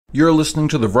You're listening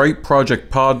to the Write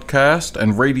Project podcast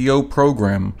and radio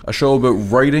program, a show about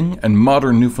writing and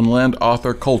modern Newfoundland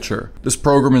author culture. This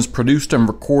program is produced and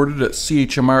recorded at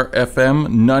CHMR FM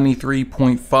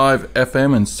 93.5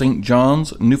 FM in St.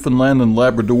 John's, Newfoundland and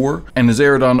Labrador, and is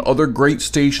aired on other great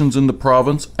stations in the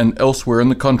province and elsewhere in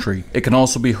the country. It can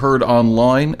also be heard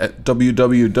online at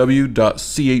www.chmr.ca.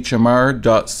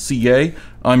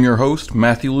 I'm your host,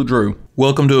 Matthew LeDrew.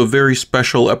 Welcome to a very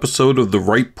special episode of the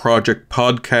Write Project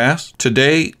podcast.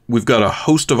 Today, we've got a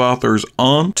host of authors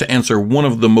on to answer one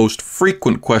of the most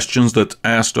frequent questions that's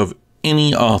asked of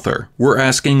any author. We're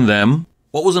asking them,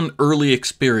 what was an early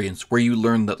experience where you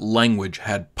learned that language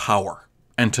had power?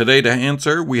 And today to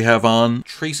answer, we have on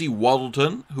Tracey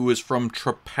Waddleton, who is from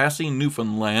Trepassey,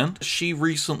 Newfoundland. She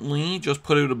recently just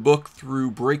put out a book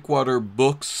through Breakwater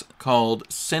Books called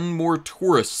Send More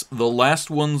Tourists, The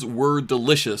Last Ones Were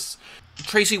Delicious.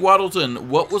 Tracey Waddleton,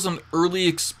 what was an early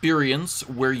experience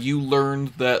where you learned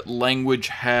that language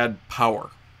had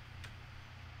power?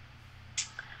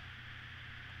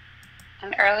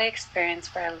 An early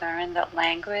experience where I learned that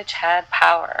language had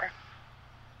power.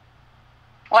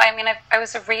 Well, I mean, I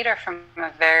was a reader from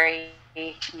a very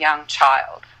young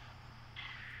child.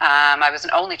 I was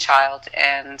an only child,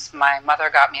 and my mother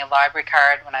got me a library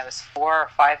card when I was 4 or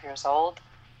 5 years old.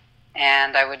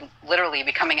 And I would literally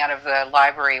be coming out of the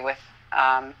library with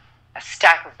a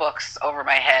stack of books over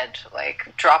my head,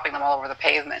 like dropping them all over the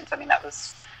pavement. I mean, that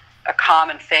was a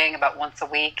common thing about once a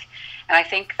week. And I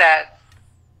think that,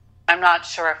 I'm not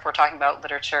sure if we're talking about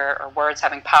literature or words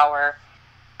having power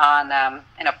on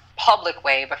in a public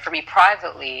way, but for me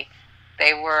privately,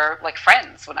 they were like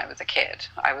friends when I was a kid.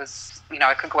 I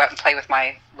could go out and play with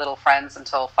my little friends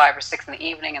until 5 or 6 in the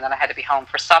evening, and then I had to be home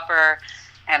for supper,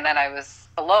 and then I was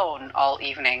alone all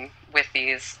evening with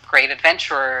these great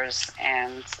adventurers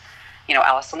and,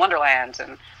 Alice in Wonderland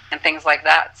and things like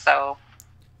that. So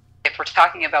if we're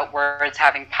talking about words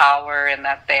having power and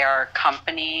that they are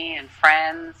company and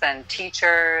friends and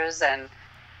teachers and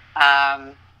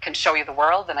can show you the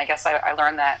world, and I guess I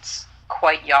learned that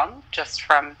quite young, just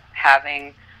from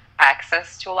having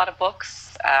access to a lot of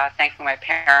books. Thankfully, my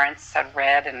parents had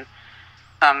read in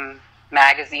some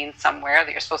magazine somewhere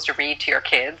that you're supposed to read to your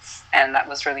kids, and that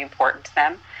was really important to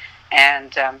them.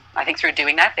 And I think through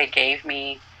doing that, they gave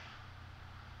me,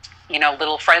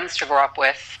 little friends to grow up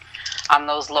with on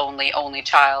those lonely, only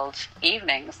child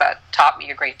evenings that taught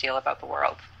me a great deal about the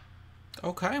world.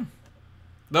 Okay.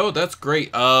 No, that's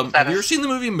great. Have you ever seen the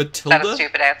movie Matilda? Is that a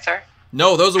stupid answer?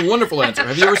 No, that was a wonderful answer.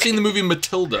 Have you ever seen the movie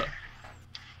Matilda?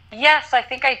 Yes, I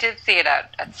think I did see it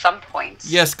at some point.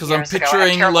 Yes, because I'm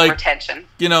picturing,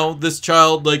 this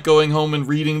child, going home and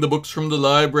reading the books from the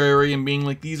library and being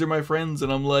like, these are my friends,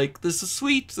 and I'm like, this is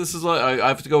sweet. This is I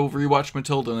have to go rewatch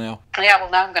Matilda now. Yeah,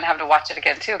 well, now I'm going to have to watch it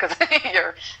again, too, because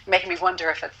you're making me wonder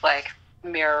if it's,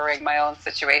 mirroring my own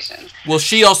situation. Well,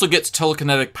 she also gets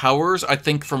telekinetic powers, I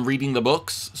think, from reading the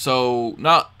books, so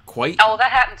not quite. Oh, well,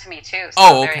 that happened to me, too,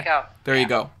 so okay. There you go. There you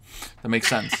go. That makes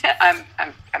sense. I'm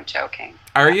joking.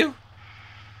 Are you?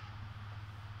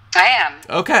 I am.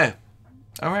 Okay.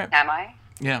 All right. Am I?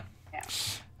 Yeah.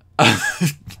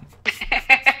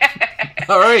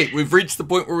 All right. We've reached the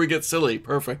point where we get silly.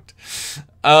 Perfect.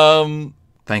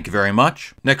 Thank you very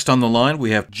much. Next on the line,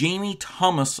 we have Jamie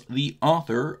Thomas, the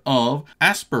author of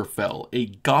Asperfell, a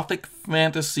gothic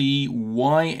fantasy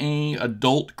YA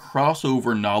adult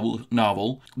crossover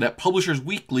novel that Publishers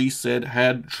Weekly said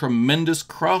had tremendous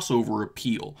crossover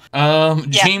appeal.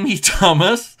 Jamie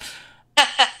Thomas,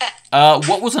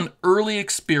 what was an early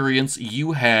experience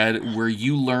you had where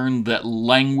you learned that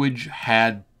language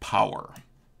had power?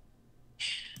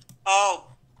 Oh,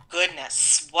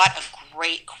 goodness. What a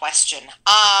great question.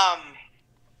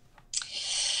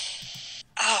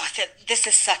 This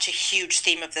is such a huge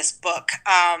theme of this book.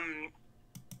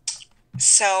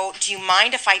 So do you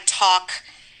mind if I talk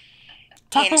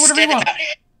instead about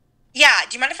it? Yeah,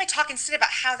 do you mind if I talk instead about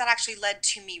how that actually led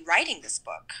to me writing this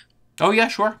book? Oh, yeah,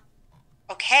 sure.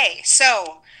 Okay,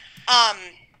 so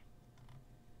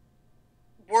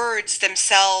words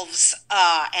themselves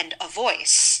and a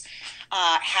voice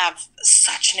have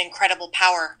such an incredible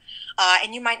power,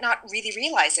 and you might not really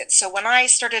realize it. So when I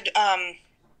started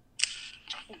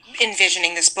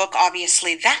envisioning this book,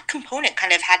 obviously that component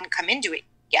kind of hadn't come into it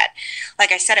yet.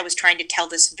 Like I said, I was trying to tell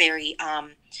this very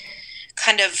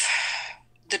kind of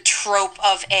the trope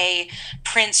of a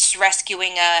prince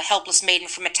rescuing a helpless maiden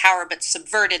from a tower but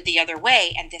subverted the other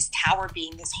way, and this tower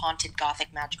being this haunted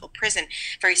gothic magical prison,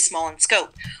 very small in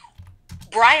scope.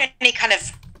 Bryony kind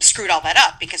of screwed all that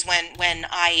up, because when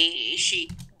she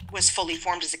was fully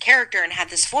formed as a character and had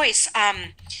this voice,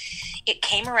 it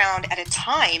came around at a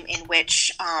time in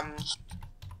which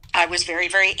I was very,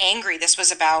 very angry. This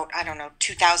was about,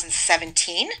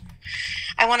 2017,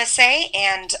 I want to say.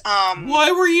 And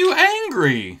why were you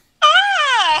angry?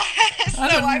 So I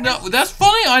don't know. That's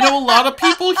funny. I know a lot of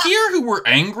people here who were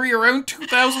angry around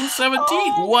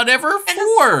 2017. Whatever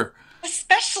for.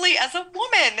 Especially as a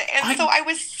woman. And so I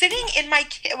was sitting in my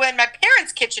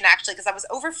parents' kitchen, actually, because I was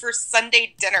over for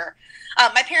Sunday dinner.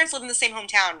 My parents live in the same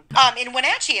hometown in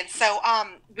Wenatchee. And so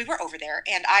we were over there,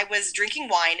 and I was drinking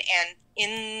wine and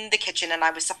in the kitchen, and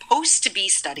I was supposed to be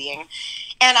studying.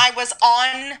 And I was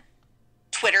on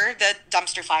Twitter, the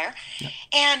dumpster fire,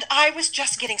 and I was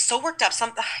just getting so worked up.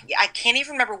 I can't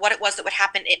even remember what it was that would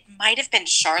happen. It might have been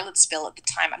Charlottesville at the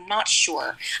time. I'm not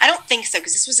sure. I don't think so,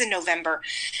 because this was in November.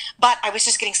 But I was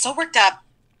just getting so worked up.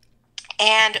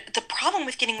 And the problem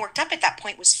with getting worked up at that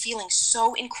point was feeling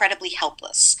so incredibly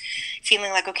helpless.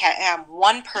 Feeling like, okay, I am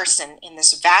one person in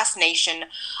this vast nation.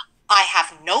 I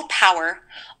have no power.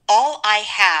 All I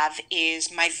have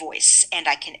is my voice, and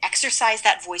I can exercise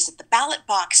that voice at the ballot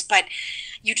box, but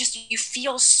you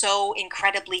feel so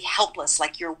incredibly helpless,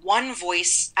 like your one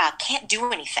voice can't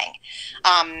do anything,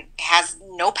 has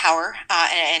no power,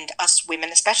 and us women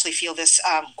especially feel this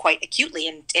quite acutely,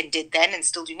 and did then and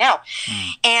still do now.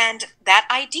 And that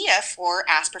idea for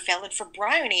Asperfell and for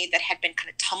Bryony that had been kind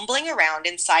of tumbling around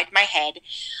inside my head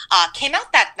came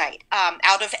out that night,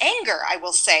 out of anger, I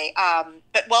will say,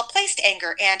 but well-placed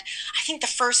anger. And I think the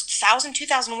first 1,000,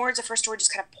 2,000 words, the first word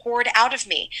just kind of poured out of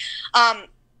me.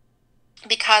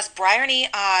 Because Bryony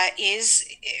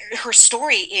her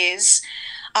story is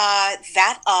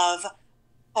that of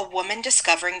a woman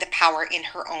discovering the power in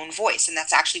her own voice. And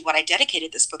that's actually what I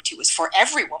dedicated this book to, is for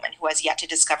every woman who has yet to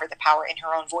discover the power in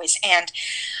her own voice. And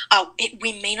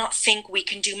we may not think we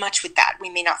can do much with that. We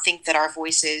may not think that our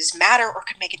voices matter or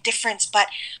could make a difference, but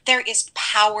there is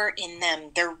power in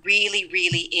them. There really,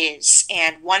 really is.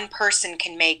 And one person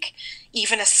can make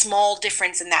even a small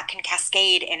difference, and that can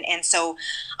cascade. And so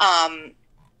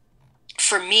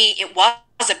for me, it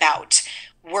was about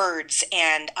words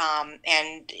and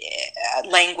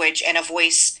language and a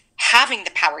voice having the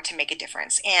power to make a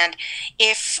difference. And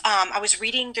if I was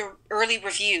reading the early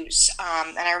reviews,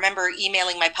 and I remember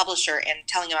emailing my publisher and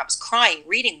telling him I was crying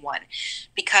reading one,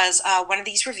 because one of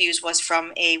these reviews was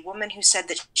from a woman who said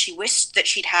that she wished that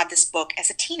she'd had this book as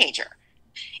a teenager,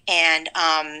 and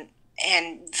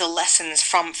the lessons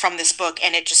from this book,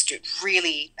 and it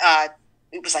really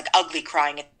it was like ugly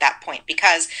crying at that point,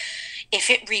 because if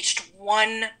it reached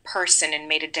one person and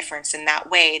made a difference in that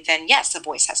way, then yes, a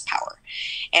voice has power.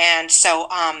 And so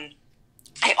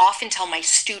I often tell my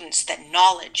students that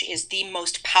knowledge is the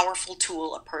most powerful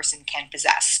tool a person can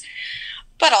possess.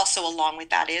 But also along with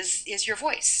that is your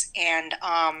voice. And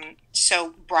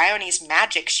so Bryony's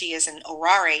magic, she is an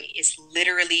orare, is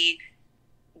literally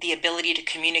the ability to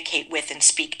communicate with and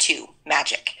speak to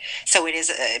magic. So it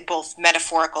is both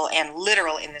metaphorical and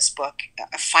literal in this book,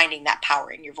 finding that power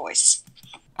in your voice.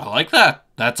 I like that.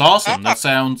 That's awesome. That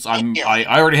sounds... I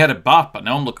already had it bought, but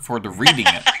now I'm looking forward to reading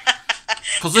it.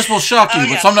 Because this will shock you,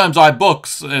 but sometimes I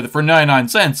books for 99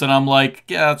 cents, and I'm like,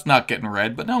 yeah, it's not getting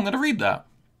read, but now I'm going to read that.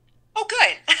 Oh,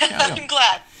 good. Yeah. I'm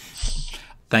glad.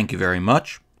 Thank you very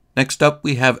much. Next up,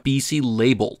 we have B.C.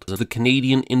 Laybolt, the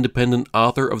Canadian independent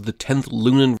author of the 10th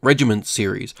Lunan Regiment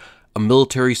series, a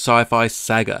military sci-fi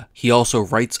saga. He also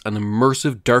writes an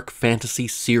immersive dark fantasy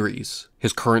series.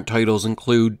 His current titles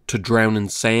include To Drown in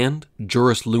Sand,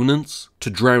 Juris Lunans, To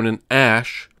Drown in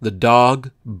Ash, The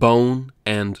Dog, Bone,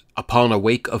 and Upon a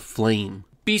Wake of Flame.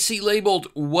 B.C. Laybolt,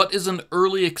 what is an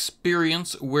early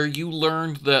experience where you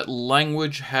learned that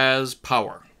language has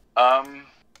power?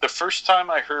 The first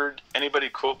time I heard anybody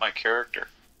quote my character,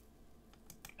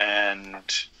 and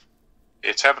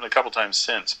it's happened a couple times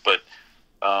since, but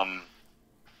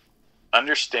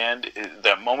understand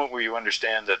that moment where you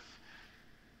understand that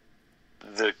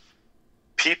the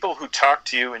people who talk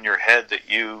to you in your head, that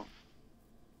you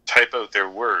type out their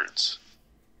words,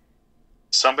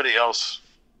 somebody else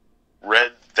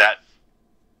read that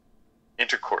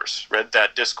intercourse, read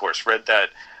that discourse, read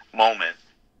that moment,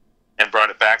 and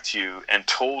brought it back to you and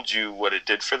told you what it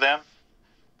did for them.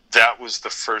 That was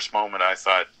the first moment I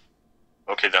thought,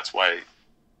 okay, that's why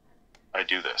I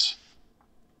do this.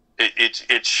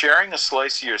 It's sharing a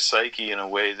slice of your psyche in a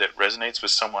way that resonates with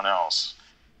someone else,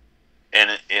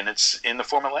 and it's in the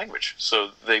form of language. So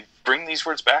they bring these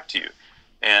words back to you,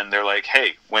 and they're like,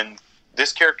 hey, when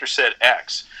this character said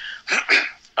X,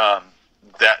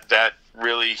 that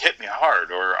really hit me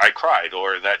hard, or I cried,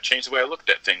 or that changed the way I looked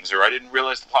at things, or I didn't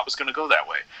realize the plot was going to go that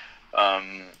way.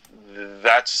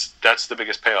 That's the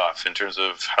biggest payoff in terms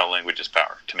of how language is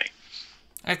power to me.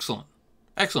 Excellent.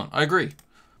 Excellent. I agree.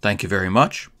 Thank you very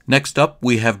much. Next up,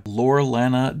 we have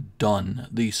Lauralana Dunne,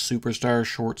 the superstar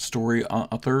short story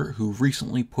author who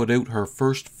recently put out her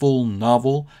first full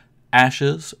novel,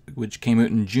 Ashes, which came out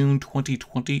in June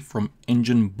 2020 from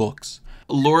Engine Books.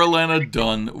 Lauralana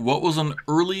Dunne, what was an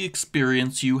early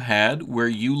experience you had where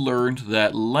you learned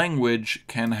that language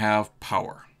can have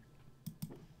power?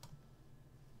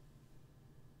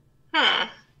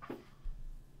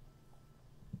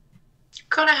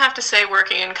 Gonna have to say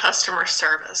working in customer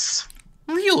service.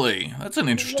 Really? That's an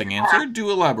interesting answer. Do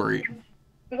elaborate.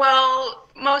 Well,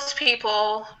 most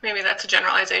people, maybe that's a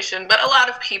generalization, but a lot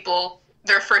of people,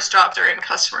 their first jobs are in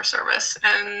customer service,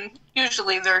 and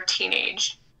usually they're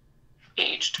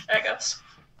aged, I guess.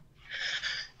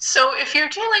 So if you're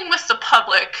dealing with the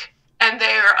public and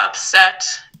they are upset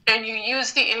and you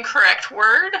use the incorrect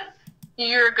word,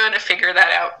 you're going to figure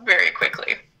that out very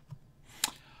quickly.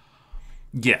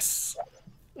 Yes.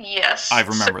 Yes. I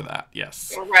remember that,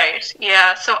 yes. Right,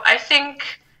 yeah. So I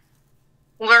think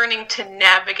learning to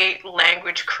navigate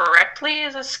language correctly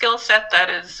is a skill set that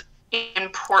is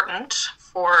important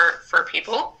for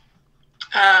people.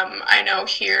 I know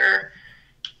here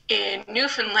in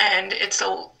Newfoundland,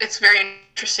 it's very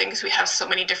interesting because we have so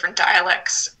many different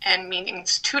dialects and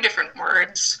meanings to different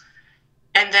words.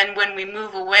 And then when we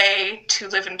move away to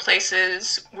live in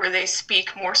places where they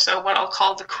speak more so what I'll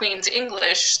call the Queen's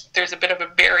English, there's a bit of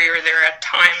a barrier there at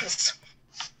times.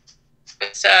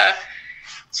 It's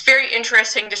very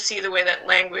interesting to see the way that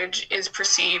language is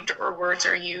perceived or words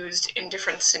are used in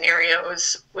different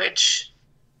scenarios, which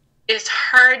is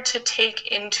hard to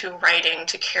take into writing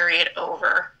to carry it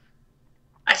over.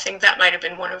 I think that might have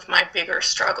been one of my bigger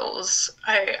struggles.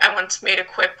 I once made a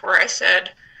quip where I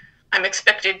said, I'm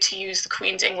expected to use the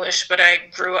Queen's English, but I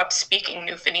grew up speaking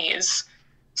Newfoundlandese.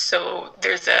 So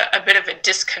there's a bit of a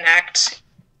disconnect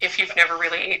if you've never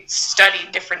really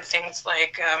studied different things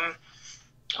like,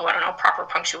 proper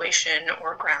punctuation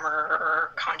or grammar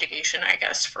or conjugation, I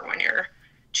guess, for when you're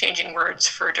changing words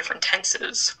for different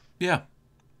tenses. Yeah.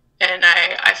 And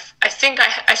I think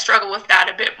I struggle with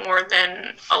that a bit more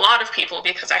than a lot of people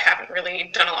because I haven't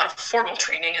really done a lot of formal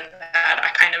training in that. I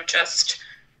kind of just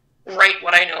write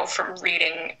what I know from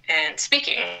reading and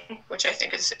speaking, which I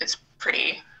think is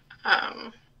pretty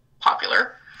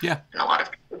popular. Yeah. And a lot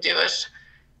of people do it.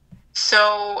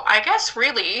 So I guess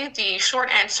really the short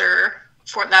answer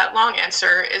for that long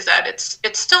answer is that it's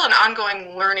still an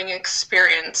ongoing learning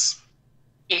experience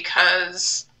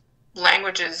because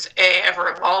language is A, ever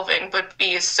evolving, but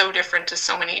B, is so different to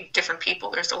so many different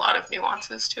people. There's a lot of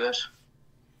nuances to it.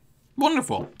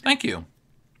 Wonderful. Thank you.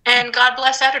 And God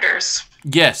bless editors.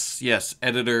 Yes.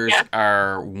 Editors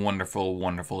are wonderful,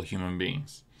 wonderful human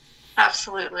beings.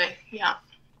 Absolutely, yeah.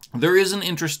 There is an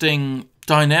interesting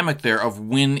dynamic there of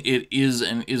when it is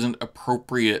and isn't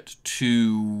appropriate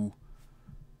to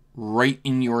write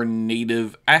in your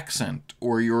native accent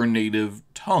or your native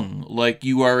tongue. Like,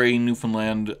 you are a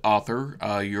Newfoundland author.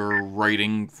 You're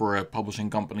writing for a publishing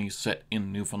company set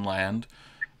in Newfoundland.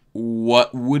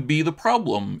 What would be the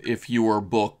problem if your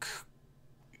book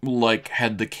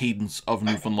had the cadence of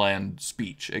Newfoundland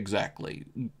speech exactly?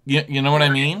 You know what I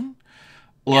mean?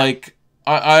 Yeah.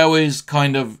 I always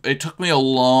it took me a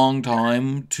long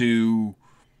time to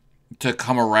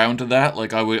come around to that.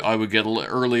 I would get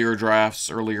earlier drafts,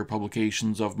 earlier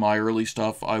publications of my early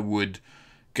stuff. I would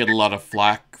get a lot of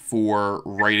flack for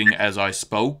writing as I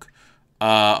spoke.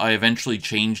 I eventually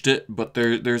changed it, but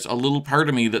there's a little part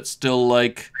of me that's still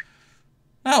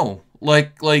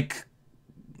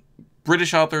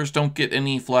British authors don't get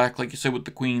any flack, like you said, with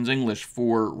the Queen's English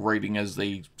for writing as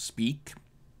they speak.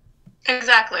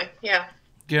 Exactly, yeah.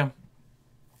 Yeah.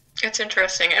 It's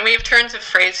interesting. And we have turns of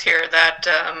phrase here that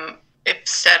if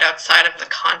said outside of the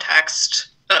context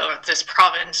of this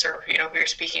province or, who you're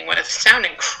speaking with, sound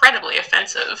incredibly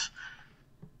offensive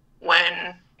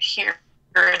when here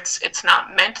it's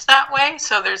not meant that way.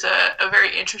 So there's a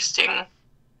very interesting,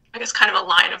 I guess, kind of a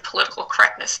line of political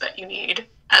correctness that you need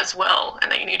as well,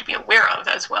 and that you need to be aware of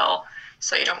as well,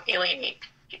 so you don't alienate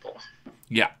people.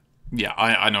 Yeah,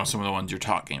 I know some of the ones you're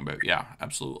talking about. Yeah,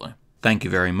 absolutely. Thank you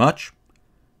very much.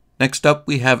 Next up,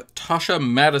 we have Tasha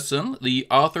Maddison, the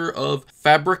author of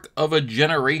Fabric of a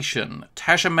Generation.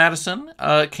 Tasha Maddison,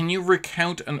 can you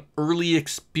recount an early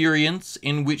experience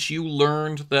in which you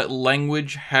learned that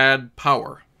language had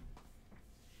power?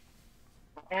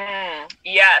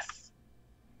 Yes.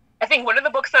 I think one of the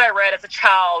books that I read as a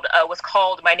child was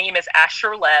called My Name is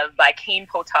Asher Lev by Kane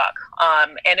Potok.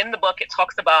 And in the book, it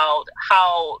talks about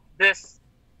how this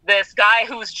guy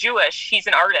who's Jewish, he's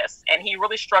an artist, and he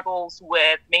really struggles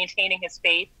with maintaining his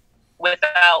faith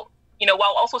without,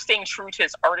 while also staying true to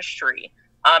his artistry.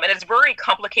 And it's a very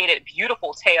complicated,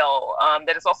 beautiful tale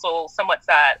that is also somewhat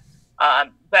sad.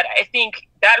 But I think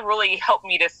that really helped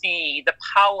me to see the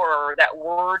power that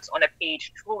words on a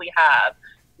page truly have.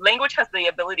 Language has the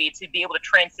ability to be able to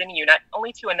transcend you not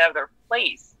only to another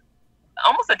place,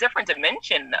 almost a different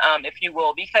dimension, if you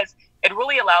will, because it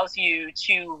really allows you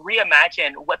to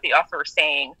reimagine what the author is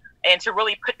saying and to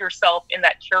really put yourself in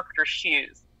that character's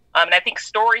shoes. And I think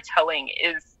storytelling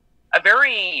is a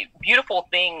very beautiful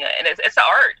thing, and it's an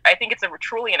art. I think it's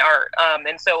truly an art.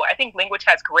 And so I think language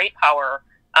has great power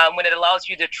when it allows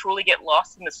you to truly get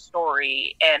lost in the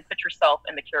story and put yourself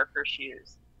in the character's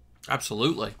shoes.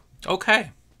 Absolutely.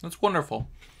 Okay, that's wonderful.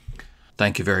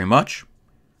 Thank you very much.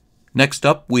 Next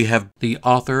up, we have the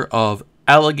author of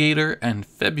Alligator and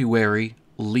February,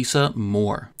 Lisa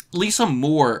Moore. Lisa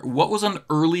Moore, what was an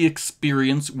early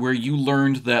experience where you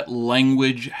learned that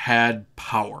language had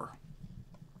power?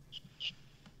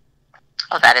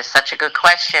 Oh, that is such a good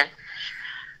question.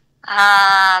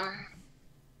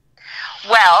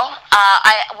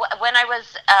 When I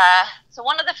was, so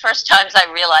one of the first times I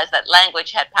realized that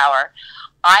language had power,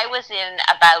 I was in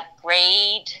about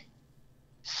grade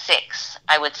 6,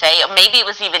 I would say. Or maybe it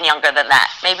was even younger than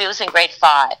that. Maybe it was in grade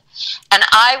 5. And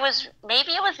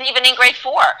maybe it was even in grade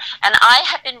 4. And I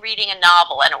had been reading a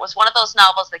novel, and it was one of those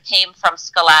novels that came from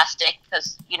Scholastic,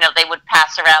 because, you know, they would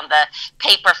pass around the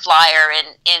paper flyer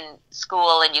in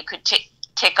school, and you could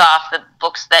tick off the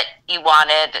books that you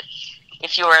wanted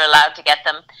if you were allowed to get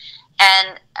them.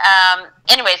 And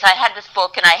anyways, I had this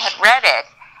book, and I had read it,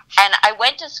 and I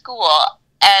went to school,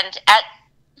 and at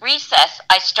recess,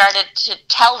 I started to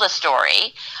tell the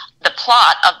story, the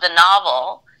plot of the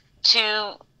novel,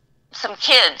 to some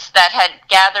kids that had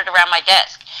gathered around my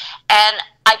desk. And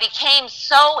I became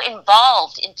so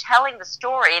involved in telling the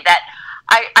story that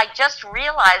I just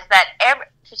realized that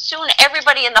soon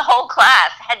everybody in the whole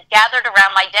class had gathered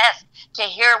around my desk to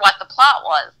hear what the plot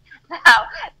was. Now,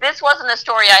 this wasn't a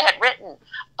story I had written,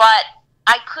 but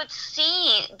I could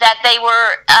see that they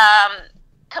were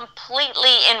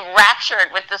completely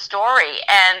enraptured with the story,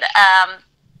 and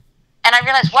I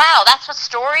realized, wow, that's what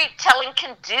storytelling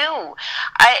can do.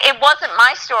 It wasn't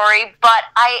my story, but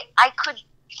I could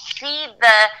see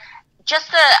the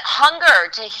hunger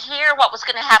to hear what was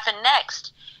going to happen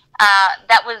next.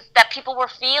 That people were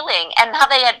feeling, and how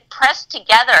they had pressed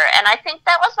together. And I think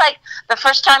that was like the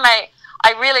first time I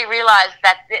really realized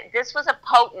that this was a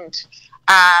potent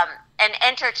and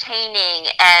entertaining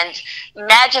and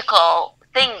magical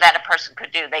thing that a person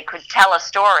could do. They could tell a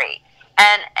story.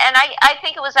 And I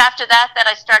think it was after that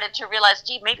I started to realize,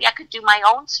 gee, maybe I could do my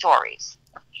own stories.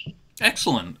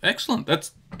 Excellent.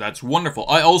 That's wonderful.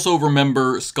 I also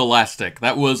remember Scholastic.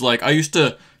 That was like, I used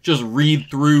to just read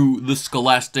through the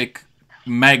Scholastic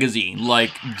magazine,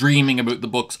 like dreaming about the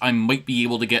books I might be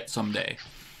able to get someday.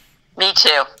 Me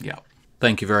too. Yeah.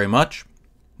 Thank you very much.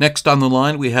 Next on the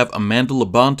line, we have Amanda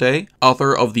Labonte,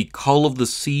 author of the Call of the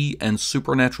Sea and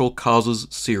Supernatural Causes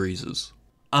series.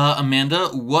 Amanda,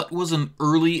 what was an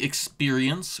early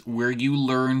experience where you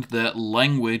learned that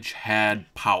language had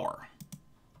power?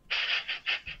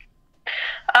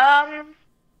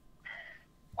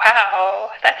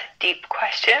 Wow, that's a deep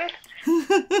question.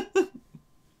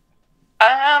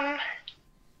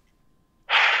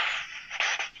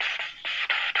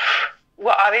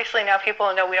 Well, obviously now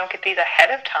people know we don't get these ahead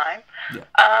of time. Yeah.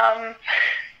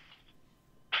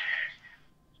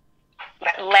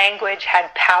 That language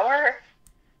had power.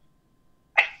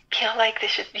 I feel like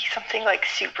this should be something like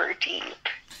super deep.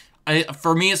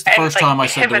 For me, it's the first time I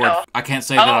said the word. I can't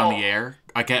say that on the air.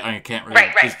 I can't really.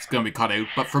 Right. It's going to be cut out.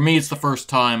 But for me, it's the first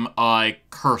time I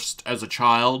cursed as a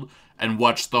child and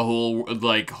watched the whole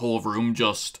room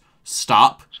just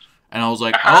stop. And I was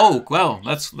like, oh, well,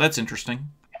 that's interesting.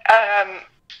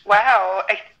 Wow.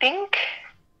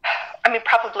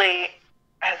 Probably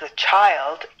as a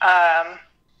child.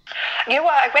 You know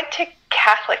what? I went to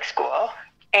Catholic school,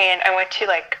 and I went to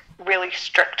like really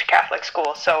strict Catholic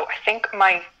school. So I think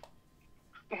my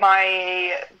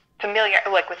familiar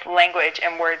with language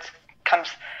and words comes.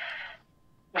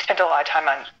 We spent a lot of time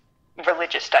on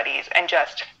religious studies and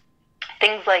just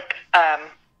things like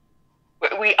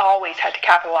we always had to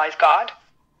capitalize God.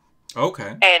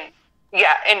 Okay. And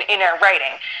yeah, in our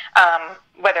writing,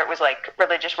 whether it was like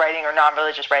religious writing or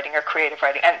non-religious writing or creative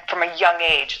writing, and from a young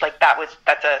age, like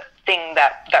that's a thing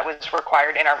that was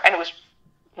required in our, and it was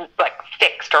like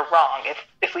fixed or wrong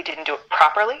if we didn't do it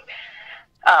properly,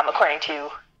 according to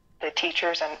the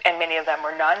teachers, and many of them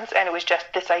were nuns, and it was just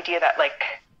this idea that like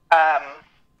I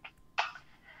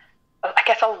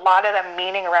guess a lot of the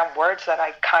meaning around words that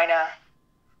I kind of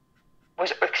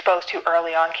was exposed to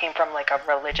early on came from like a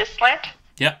religious slant.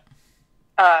 Yeah.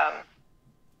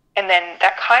 And then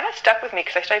that kind of stuck with me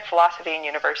because I studied philosophy in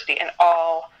university, and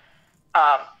all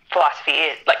philosophy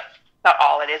is, like, not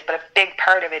all it is, but a big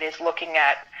part of it is looking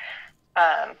at,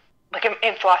 like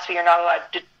in philosophy, you're not allowed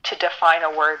to define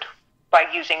a word by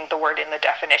using the word in the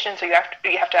definition. So you have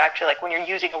to actually, like, when you're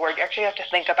using a word, you actually have to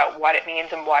think about what it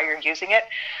means and why you're using it.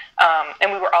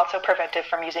 And we were also prevented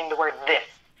from using the word this.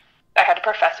 I had a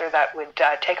professor that would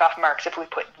take off marks if we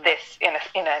put this in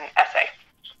an essay.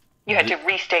 You had to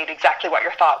restate exactly what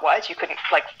your thought was. You couldn't,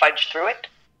 like, fudge through it.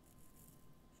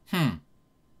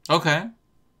 Okay.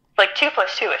 Like 2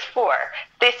 + 2 is 4.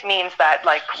 This means that,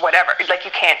 like, whatever. Like,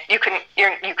 you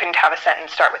couldn't have a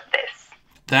sentence start with this.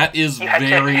 That is you had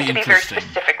very to be interesting. very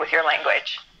specific with your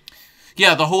language.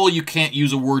 Yeah, the whole you can't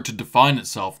use a word to define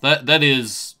itself.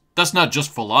 That's not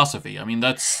just philosophy. I mean,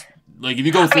 that's like if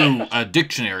you go through a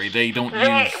dictionary, they don't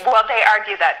use. Well, they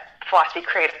argue that philosophy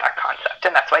created that concept,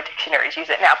 and that's why dictionaries use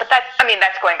it now. But that's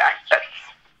going back. That's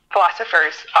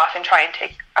philosophers often try and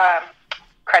take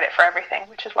credit for everything,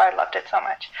 which is why I loved it so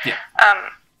much. Yeah.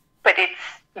 But it's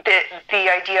the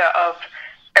idea of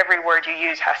every word you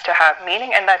use has to have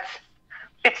meaning, and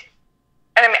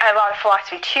and I mean a lot of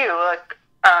philosophy too, like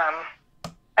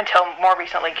until more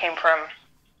recently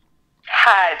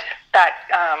had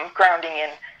that grounding in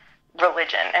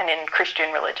religion and in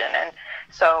Christian religion, and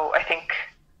so I think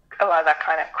a lot of that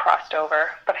kind of crossed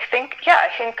over. But I think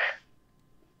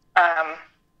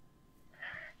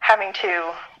having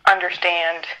to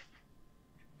understand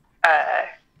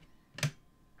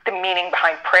the meaning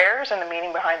behind prayers and the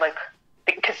meaning behind, like,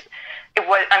 because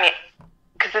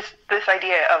this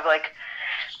idea of, like,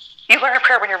 you learn a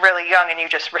prayer when you're really young and you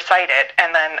just recite it,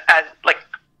 and then as, like,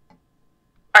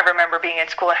 I remember being in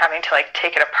school and having to, like,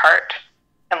 take it apart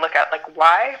and look at, like,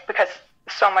 why, because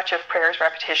so much of prayer is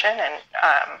repetition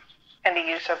and the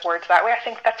use of words that way. I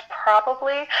think that's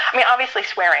probably, I mean, obviously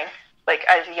swearing, like,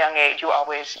 as a young age, you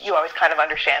always kind of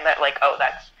understand that, like, oh,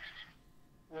 that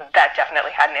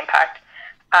definitely had an impact.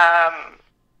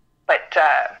 But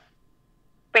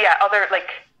yeah, other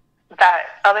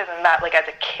than that, like, as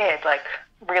a kid, like,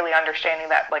 really understanding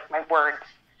that, like, my words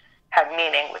had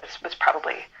meaning was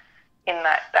probably in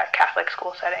that Catholic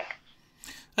school setting.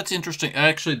 That's interesting.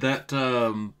 Actually, that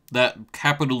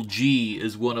capital G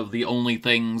is one of the only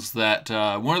things that,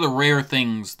 one of the rare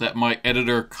things that my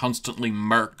editor constantly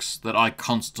marks that I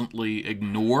constantly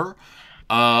ignore.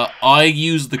 I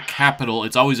use the capital,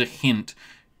 it's always a hint,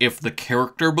 if the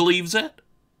character believes it.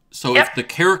 So if the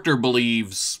character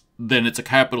believes, then it's a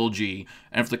capital G.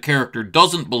 And if the character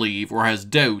doesn't believe or has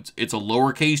doubts, it's a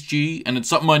lowercase g. And it's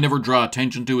something I never draw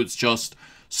attention to. It's just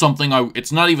something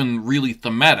it's not even really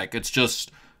thematic. It's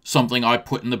just something I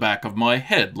put in the back of my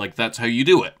head. Like, that's how you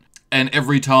do it. And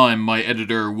every time my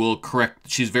editor will correct,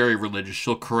 she's very religious,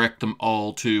 she'll correct them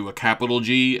all to a capital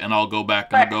G, and I'll go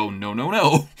back and I'll go,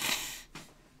 no.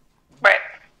 Right.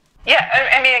 Yeah,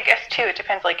 I mean, I guess, too, it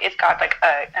depends, like, is God, like,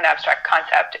 an abstract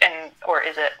concept, or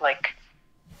is it, like,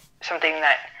 something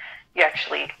that you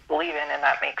actually believe in, and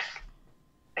that makes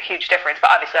a huge difference. But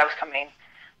obviously I was coming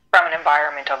from an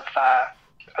environment of, I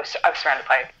was surrounded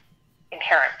by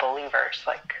inherent believers,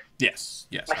 like, yes.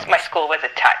 My school was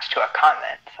attached to a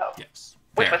convent, so,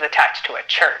 which was attached to a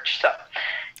church, so,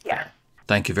 yeah.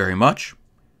 Thank you very much.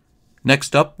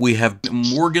 Next up, we have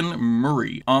Morgan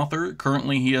Murray, author.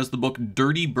 Currently, he has the book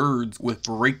Dirty Birds with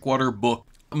Breakwater Book.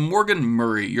 Morgan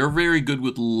Murray, you're very good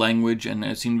with language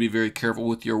and seem to be very careful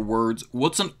with your words.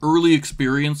 What's an early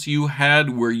experience you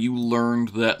had where you learned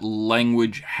that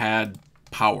language had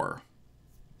power?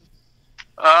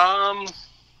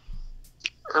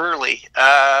 Early.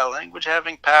 Language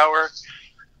having power.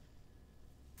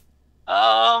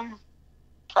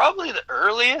 Probably the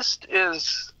earliest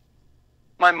is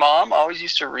my mom always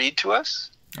used to read to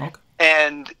us. Okay.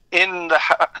 And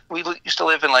we used to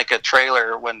live in, like, a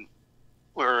trailer when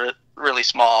we were really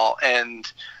small,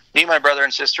 and me and my brother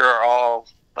and sister are all,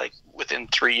 like, within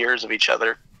 3 years of each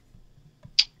other.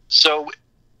 So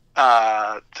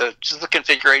the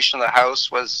configuration of the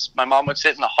house was my mom would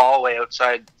sit in the hallway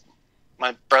outside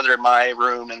my brother and my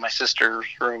room and my sister's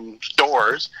room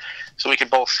doors, so we could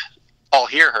both all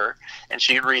hear her, and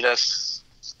she'd read us,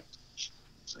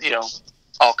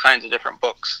 all kinds of different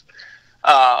books.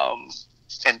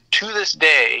 And to this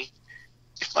day,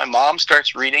 if my mom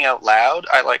starts reading out loud,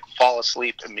 I, like, fall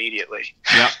asleep immediately.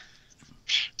 Yeah.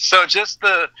 So just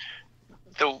the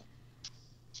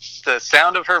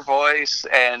sound of her voice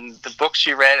and the books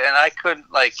she read, and I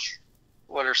couldn't, like,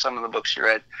 what are some of the books she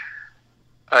read?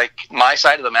 Like, My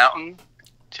Side of the Mountain.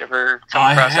 Did you ever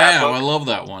come across that book? I love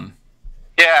that one.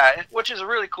 Yeah, which is a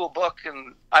really cool book,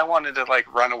 and I wanted to,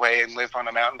 like, run away and live on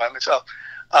a mountain by myself.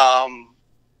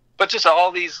 but just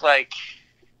all these like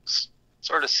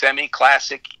sort of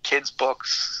semi-classic kids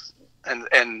books and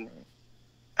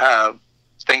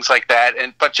things like that.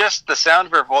 But just the sound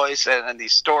of her voice and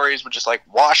these stories would just like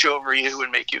wash over you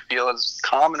and make you feel as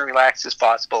calm and relaxed as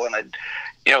possible. And I'd,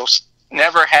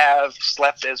 never have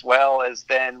slept as well as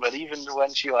then, but even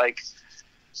when she like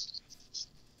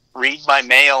read my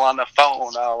mail on the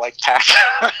phone, I'll like pass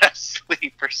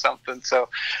asleep or something. So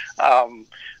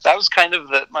that was kind of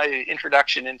my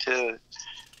introduction into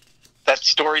that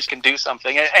stories can do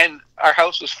something. And our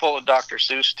house was full of Dr.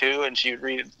 Seuss too, and she would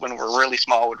read, when we were really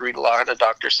small, would read a lot of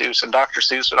Dr. Seuss, and Dr.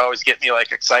 Seuss would always get me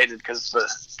like excited because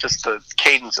just the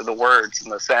cadence of the words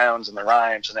and the sounds and the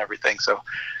rhymes and everything. So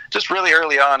just really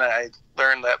early on, I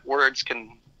learned that words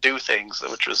can do things,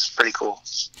 which was pretty cool.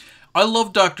 I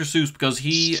love Dr. Seuss because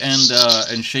he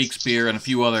and Shakespeare and a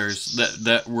few others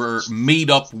that were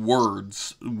made up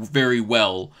words very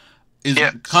well is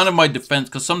kind of my defense,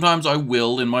 because sometimes I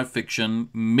will, in my fiction,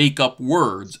 make up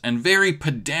words, and very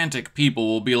pedantic people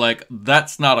will be like,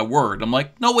 that's not a word. I'm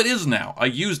like, no, it is now. I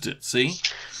used it, see?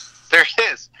 There it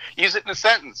is. Use it in a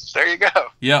sentence. There you go.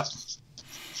 Yeah.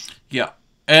 Yeah.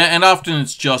 And often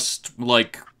it's just,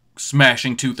 like,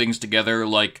 smashing two things together,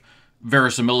 like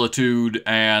verisimilitude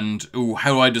and,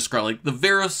 how do I describe, like, the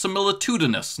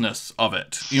verisimilitudinousness of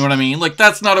it. You know what I mean? Like,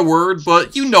 that's not a word,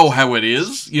 but you know how it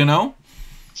is,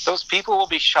 Those people will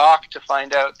be shocked to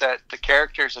find out that the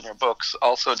characters in your books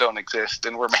also don't exist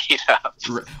and were made up.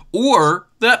 Or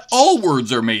that all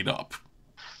words are made up.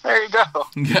 There you go.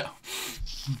 Yeah.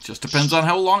 Just depends on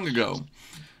how long ago.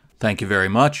 Thank you very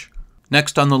much.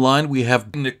 Next on the line, we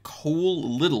have Nicole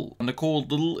Little. Nicole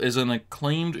Little is an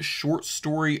acclaimed short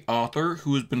story author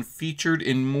who has been featured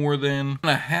in more than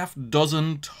a half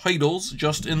dozen titles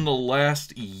just in the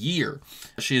last year.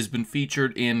 She has been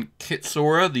featured in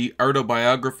Kitsora, the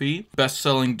autobiography,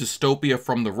 best-selling Dystopia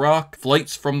from the Rock,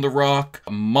 Flights from the Rock,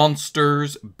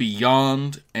 Monsters,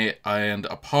 Beyond, and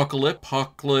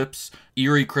Apocalypse,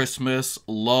 Eerie Christmas,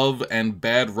 Love, and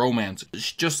Bad Romance.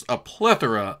 It's just a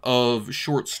plethora of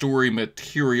short story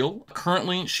material.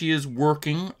 Currently, she is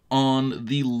working on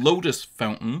The Lotus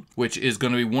Fountain, which is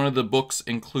going to be one of the books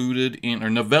included in, or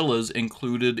novellas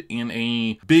included in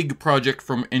a big project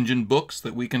from Engine Books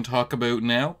that we can talk about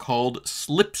now called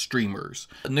Slipstreamers.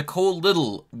 Nicole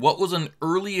Little, what was an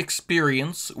early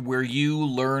experience where you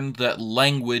learned that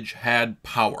language had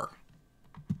power?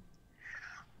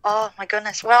 Oh my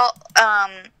goodness. Well,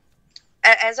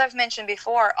 as I've mentioned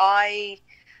before, I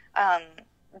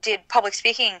did public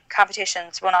speaking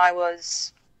competitions when I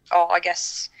was, I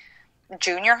guess,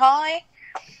 junior high.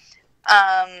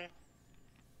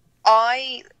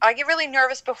 I get really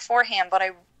nervous beforehand, but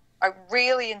I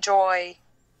really enjoy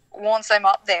once I'm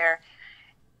up there.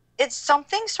 It's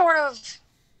something sort of,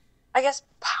 I guess,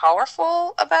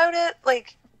 powerful about it,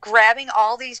 like grabbing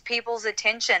all these people's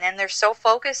attention, and they're so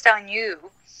focused on you.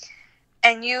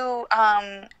 And you,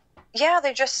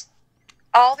 they're just,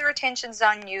 all their attention's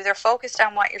on you. They're focused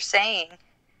on what you're saying.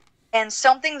 And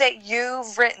something that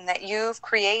you've written, that you've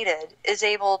created, is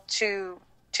able to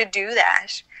do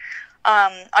that.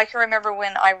 I can remember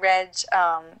when I read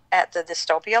at the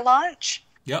Dystopia launch.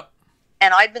 Yep.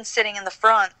 And I'd been sitting in the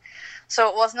front. So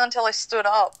it wasn't until I stood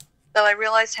up that I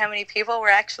realized how many people were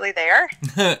actually there.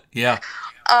 Yeah.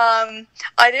 I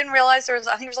didn't realize there was,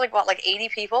 I think it was like 80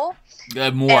 people.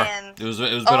 More. And it was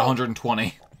about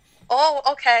 120. Oh,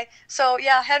 okay. So,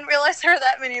 yeah, I hadn't realized there were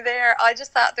that many there. I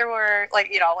just thought there were,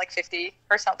 like 50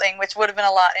 or something, which would have been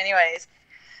a lot anyways.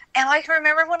 And I can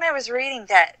remember when I was reading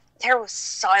that, there was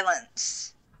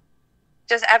silence.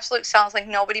 Just absolute silence, like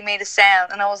nobody made a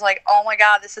sound. And I was like, oh my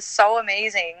God, this is so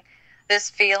amazing. This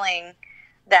feeling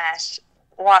that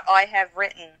what I have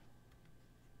written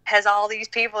has all these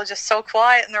people just so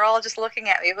quiet and they're all just looking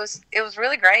at me. It was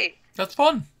really great. That's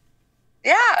fun.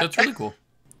 Yeah. That's really cool.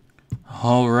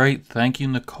 All right. Thank you,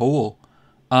 Nicole.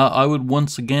 I would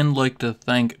once again like to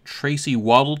thank Tracey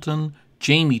Waddleton,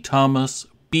 Jamie Thomas,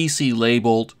 BC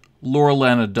Laybolt,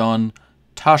 Lauralana Dunne,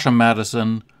 Tasha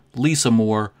Maddison, Lisa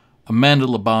Moore, Amanda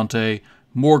Labonte,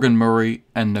 Morgan Murray,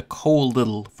 and Nicole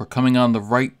Little for coming on the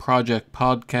Right Project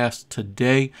podcast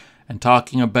today and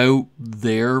talking about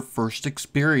their first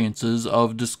experiences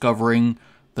of discovering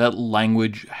that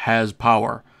language has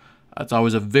power. It's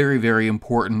always a very, very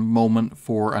important moment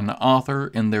for an author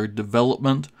in their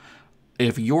development.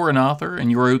 If you're an author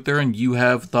and you're out there and you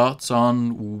have thoughts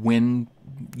on when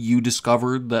you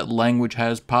discovered that language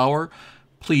has power,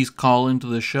 please call into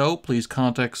the show. Please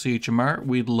contact CHMR.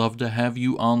 We'd love to have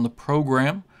you on the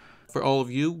program. For all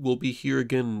of you, we'll be here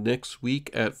again next week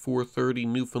at 4:30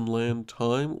 Newfoundland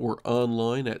time or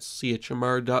online at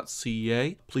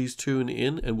chmr.ca. Please tune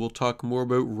in and we'll talk more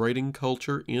about writing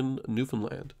culture in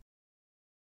Newfoundland.